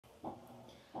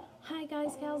Hi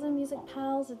guys, gals, and music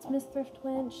pals, it's Miss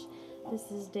Thrift-Winch.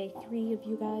 This is day 3 of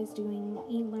you guys doing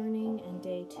e-learning and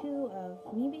day 2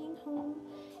 of me being home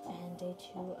and day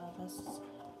 2 of us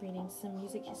reading some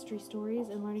music history stories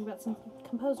and learning about some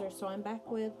composers. So I'm back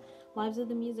with Lives of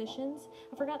the Musicians.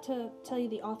 I forgot to tell you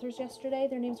the authors yesterday.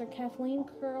 Their names are Kathleen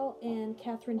Curl and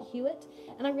Catherine Hewitt,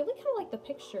 and I really kind of like the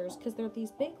pictures because they're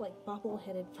these big like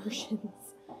bobble-headed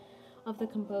versions of the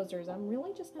composers. I'm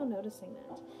really just now noticing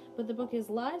that. But the book is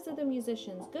Lives of the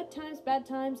Musicians, Good Times, Bad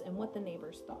Times, and What the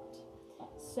Neighbors Thought.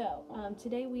 So,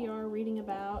 today we are reading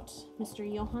about Mr.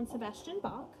 Johann Sebastian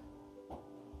Bach.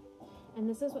 And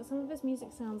this is what some of his music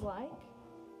sounds like.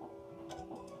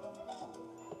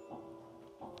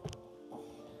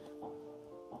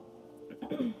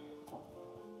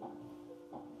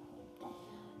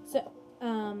 So,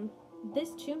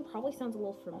 this tune probably sounds a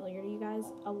little familiar to you guys.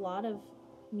 A lot of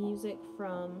music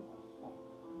from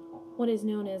what is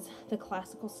known as the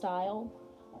classical style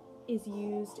is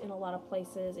used in a lot of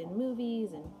places, in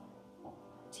movies and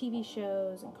TV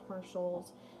shows and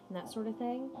commercials and that sort of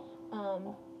thing.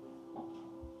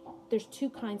 There's two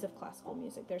kinds of classical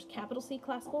music. There's capital C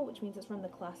classical, which means it's from the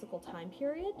classical time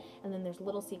period, and then there's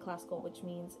little c classical, which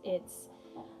means it's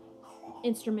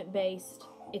instrument based.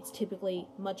 It's typically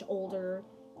much older.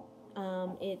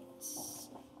 It's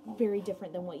very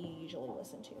different than what you usually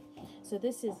listen to. So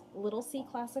this is little c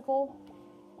classical.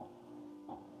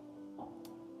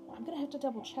 I'm gonna have to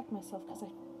double check myself because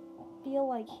I feel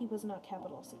like he was not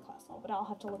capital C classical, but I'll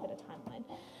have to look at a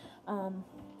timeline.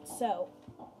 So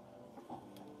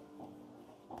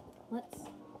let's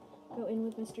go in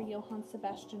with Mr. Johann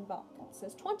Sebastian Bach. It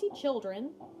says 20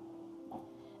 children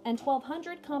and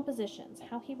 1,200 compositions.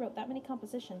 How he wrote that many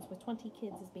compositions with 20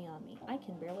 kids is beyond me. I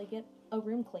can barely get a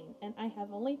room clean, and I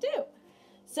have only 2.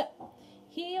 So,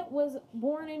 he was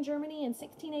born in Germany in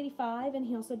 1685, and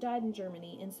he also died in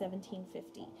Germany in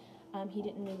 1750. He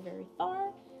didn't move very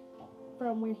far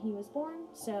from where he was born,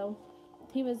 so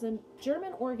he was a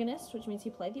German organist, which means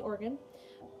he played the organ,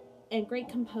 and great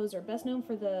composer, best known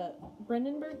for the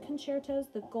Brandenburg concertos,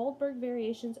 the Goldberg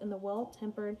variations, and the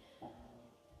Well-Tempered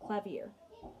Clavier.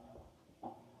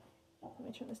 Let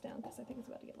me turn this down because I think it's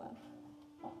about to get loud.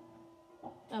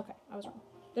 Okay, I was wrong.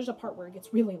 There's a part where it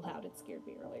gets really loud. It scared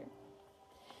me earlier.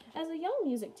 As a young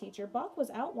music teacher, Bach was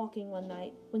out walking one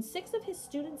night when 6 of his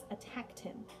students attacked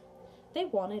him. They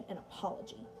wanted an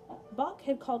apology. Bach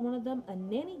had called one of them a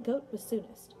nanny goat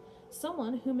bassoonist,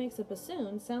 someone who makes a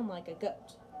bassoon sound like a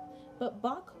goat. But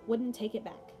Bach wouldn't take it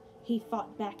back. He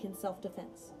fought back in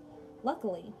self-defense.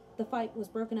 Luckily, the fight was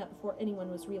broken up before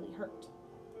anyone was really hurt.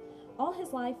 All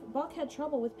his life, Bach had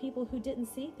trouble with people who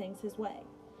didn't see things his way.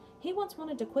 He once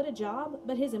wanted to quit a job,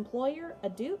 but his employer, a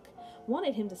duke,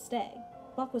 wanted him to stay.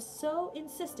 Bach was so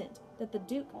insistent that the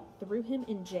duke threw him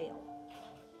in jail.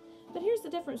 But here's the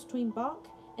difference between Bach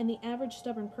and the average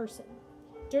stubborn person.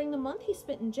 During the month he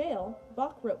spent in jail,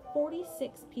 Bach wrote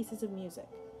 46 pieces of music.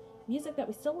 Music that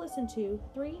we still listen to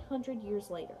 300 years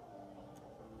later.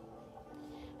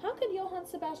 How could Johann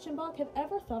Sebastian Bach have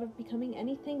ever thought of becoming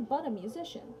anything but a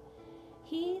musician?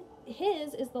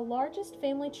 His is the largest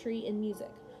family tree in music.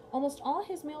 Almost all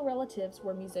his male relatives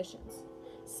were musicians.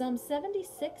 Some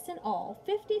 76 in all,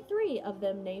 53 of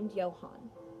them named Johann.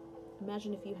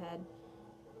 Imagine if you had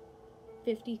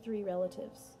 53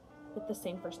 relatives with the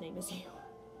same first name as you.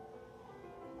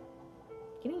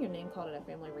 Getting your name called at a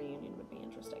family reunion would be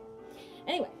interesting.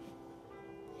 Anyway,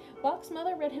 Bach's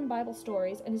mother read him Bible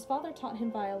stories, and his father taught him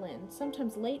violin,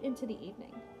 sometimes late into the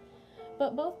evening.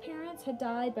 But both parents had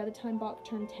died by the time Bach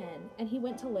turned 10, and he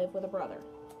went to live with a brother.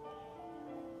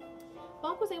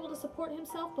 Bach was able to support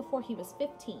himself before he was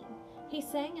 15. He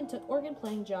sang and took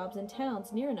organ-playing jobs in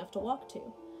towns near enough to walk to.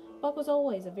 Bach was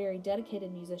always a very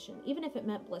dedicated musician, even if it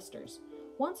meant blisters.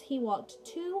 Once he walked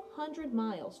 200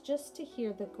 miles just to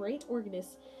hear the great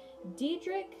organist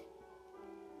Diedrich...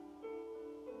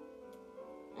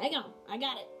 Hang on, I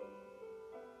got it.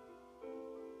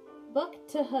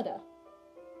 Buxtehude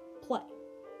play.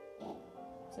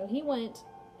 So he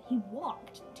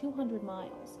walked 200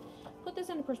 miles. Put this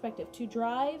into perspective. To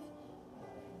drive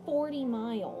 40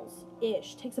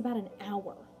 miles-ish takes about an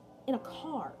hour. In a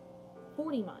car,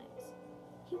 40 miles.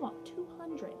 He walked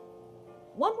 200.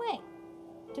 One way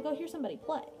to go hear somebody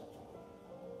play.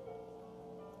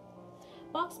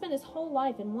 Bach spent his whole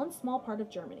life in one small part of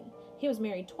Germany. He was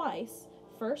married twice,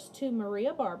 first to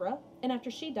Maria Barbara, and after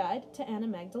she died, to Anna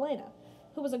Magdalena,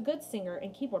 who was a good singer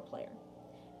and keyboard player.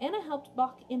 Anna helped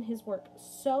Bach in his work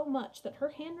so much that her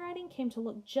handwriting came to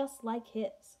look just like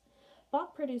his.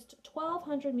 Bach produced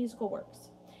 1,200 musical works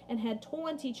and had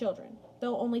 20 children,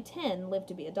 though only 10 lived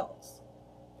to be adults.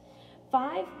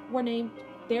 5 were named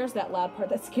There's that loud part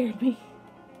that scared me.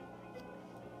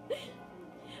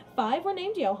 5 were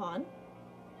named Johann,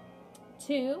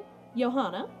 2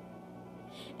 Johanna,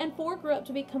 and 4 grew up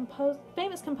to be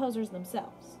famous composers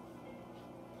themselves.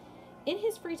 In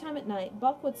his free time at night,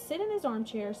 Bach would sit in his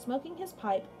armchair, smoking his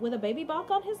pipe, with a baby Bach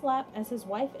on his lap as his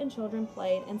wife and children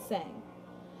played and sang.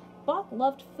 Bach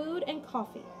loved food and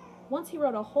coffee. Once he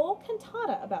wrote a whole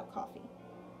cantata about coffee.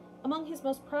 Among his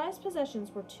most prized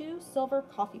possessions were 2 silver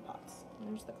coffee pots.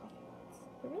 There's the coffee pots.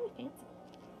 They're really fancy.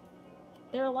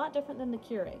 They're a lot different than the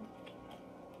Keurig.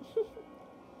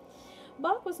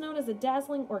 Bach was known as a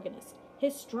dazzling organist.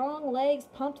 His strong legs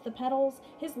pumped the pedals,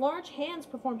 his large hands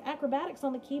performed acrobatics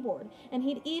on the keyboard, and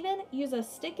he'd even use a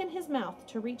stick in his mouth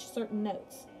to reach certain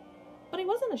notes. But he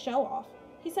wasn't a show-off.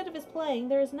 He said of his playing,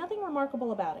 there is nothing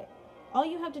remarkable about it. All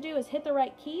you have to do is hit the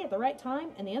right key at the right time,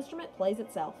 and the instrument plays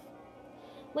itself.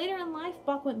 Later in life,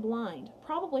 Bach went blind,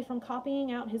 probably from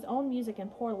copying out his own music in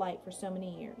poor light for so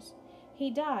many years. He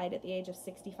died at the age of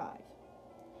 65.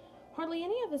 Hardly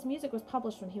any of his music was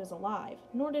published when he was alive,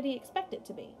 nor did he expect it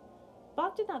to be.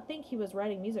 Bach did not think he was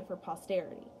writing music for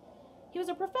posterity. He was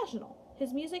a professional.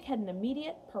 His music had an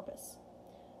immediate purpose.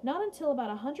 Not until about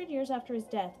 100 years after his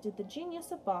death did the genius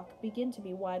of Bach begin to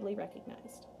be widely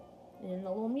recognized. In the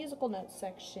little musical notes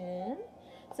section,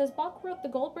 it says Bach wrote the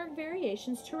Goldberg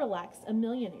Variations to relax a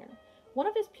millionaire. One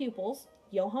of his pupils,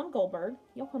 Johann Goldberg,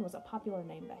 Johann was a popular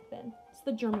name back then. It's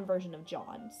the German version of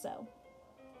John, so.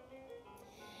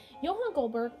 Johann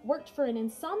Goldberg worked for an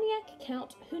insomniac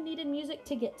count who needed music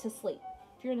to get to sleep.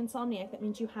 If you're an insomniac, that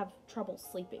means you have trouble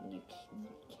sleeping. You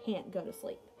can't go to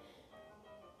sleep.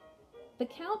 The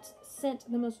count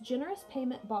sent the most generous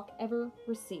payment Bach ever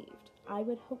received. I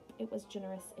would hope it was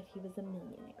generous if he was a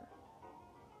millionaire.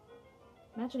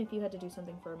 Imagine if you had to do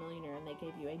something for a millionaire and they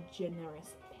gave you a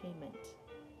generous payment.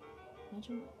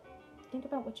 Imagine, think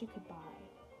about what you could buy.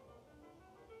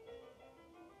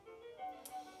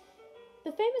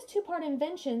 The famous 2-part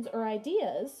inventions or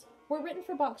ideas were written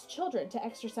for Bach's children to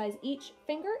exercise each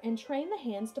finger and train the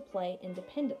hands to play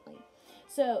independently.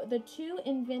 So the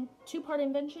 2-part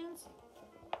inventions,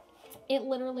 it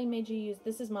literally made you use,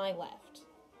 this is my left.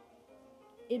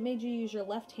 It made you use your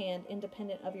left hand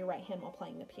independent of your right hand while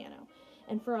playing the piano.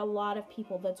 And for a lot of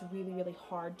people, that's really, really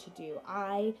hard to do.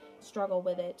 I struggle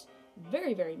with it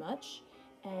very, very much,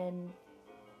 and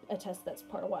attest that's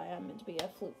part of why I'm meant to be a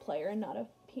flute player and not a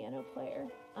piano player.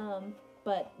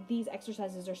 But these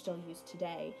exercises are still used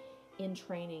today in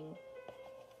training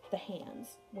the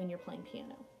hands when you're playing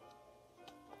piano.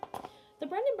 The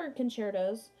Brandenburg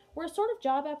concertos were a sort of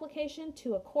job application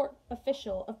to a court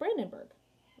official of Brandenburg.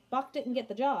 Bach didn't get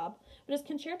the job, but his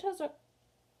concertos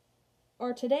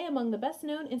are today among the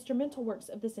best-known instrumental works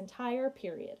of this entire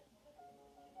period.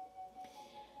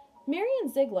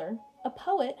 Marian Ziegler, a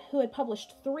poet who had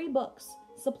published 3 books,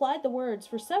 supplied the words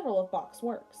for several of Bach's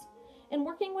works. In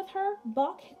working with her,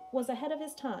 Bach was ahead of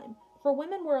his time, for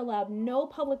women were allowed no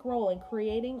public role in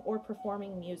creating or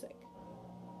performing music.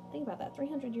 Think about that,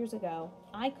 300 years ago,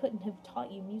 I couldn't have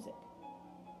taught you music.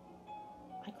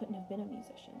 I couldn't have been a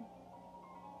musician,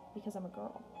 because I'm a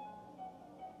girl.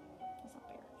 That's not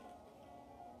fair.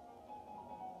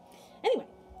 Anyway,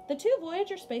 the 2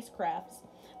 Voyager spacecrafts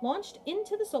launched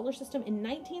into the solar system in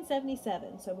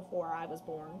 1977, so before I was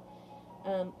born.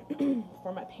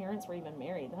 Before my parents were even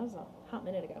married. That was a hot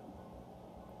minute ago.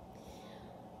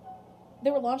 They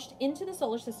were launched into the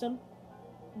solar system.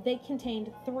 They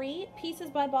contained 3 pieces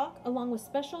by Bach, along with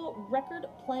special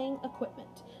record-playing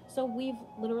equipment. So we've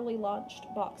literally launched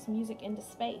Bach's music into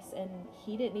space, and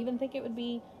he didn't even think it would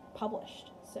be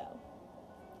published. So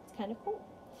it's kind of cool.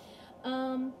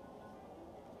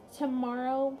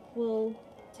 Tomorrow we'll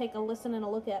take a listen and a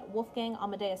look at Wolfgang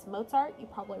Amadeus Mozart. You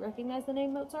probably recognize the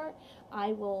name Mozart.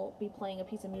 I will be playing a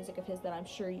piece of music of his that I'm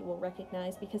sure you will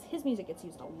recognize because his music gets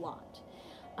used a lot.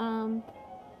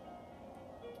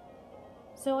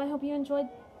 So I hope you enjoyed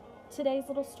today's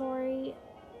little story.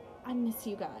 I miss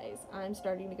you guys. I'm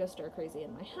starting to go stir crazy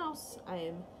in my house. I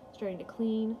am starting to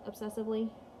clean obsessively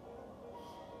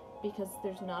because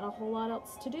there's not a whole lot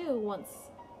else to do once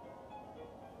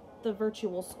the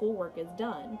virtual schoolwork is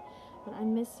done. But I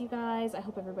miss you guys. I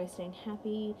hope everybody's staying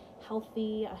happy,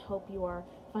 healthy. I hope you are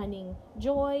finding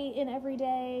joy in every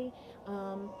day.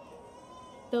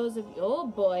 Those of you, oh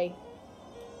boy,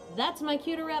 that's my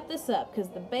cue to wrap this up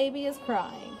because the baby is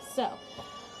crying. So,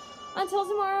 until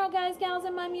tomorrow, guys, gals,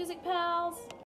 and my music pals,